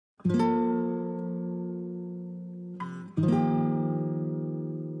I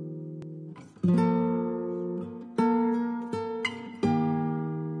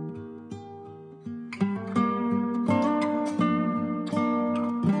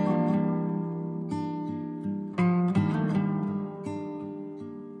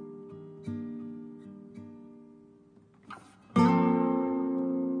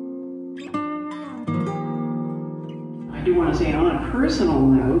do want to say, on a personal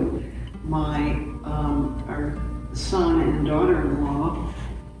note, our son and daughter-in-law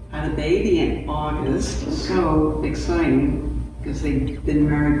had a baby in August. So exciting, because they've been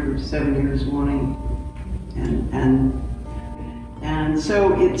married for 7 years, wanting, and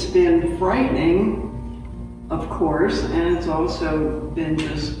so it's been frightening, of course, and it's also been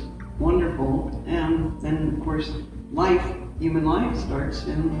just wonderful. And then, of course, human life starts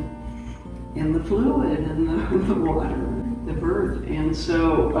in the fluid and the water, the birth. And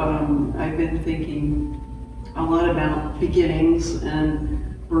so I've been thinking a lot about beginnings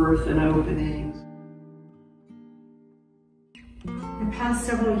and birth and openings. The past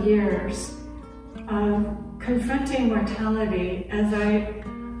several years of confronting mortality, as I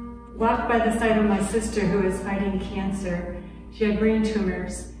walked by the side of my sister who is fighting cancer. She had brain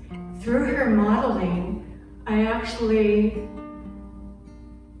tumors. Through her modeling, I actually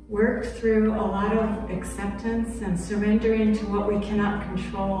worked through a lot of acceptance and surrendering to what we cannot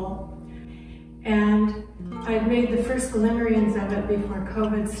control. And I'd made the first glimmerings of it before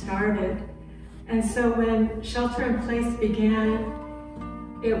COVID started. And so when shelter in place began,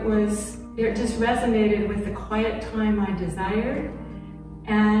 it just resonated with the quiet time I desired.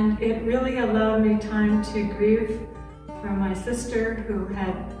 And it really allowed me time to grieve for my sister who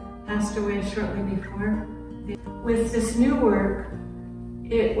had passed away shortly before. With this new work,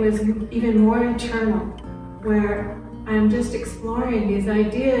 it was even more internal, where I'm just exploring these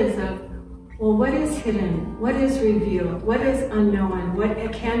ideas of, well, what is hidden? What is revealed? What is unknown?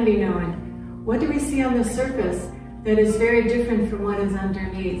 What can be known? What do we see on the surface that is very different from what is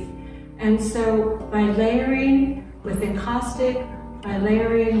underneath? And so by layering with encaustic, by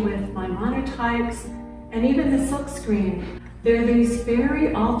layering with my monotypes, and even the silkscreen, there are these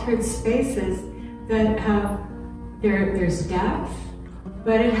very altered spaces that have, there's depth,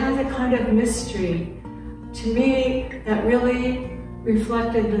 but it has a kind of mystery, to me, that really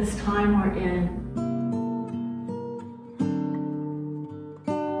reflected this time we're in.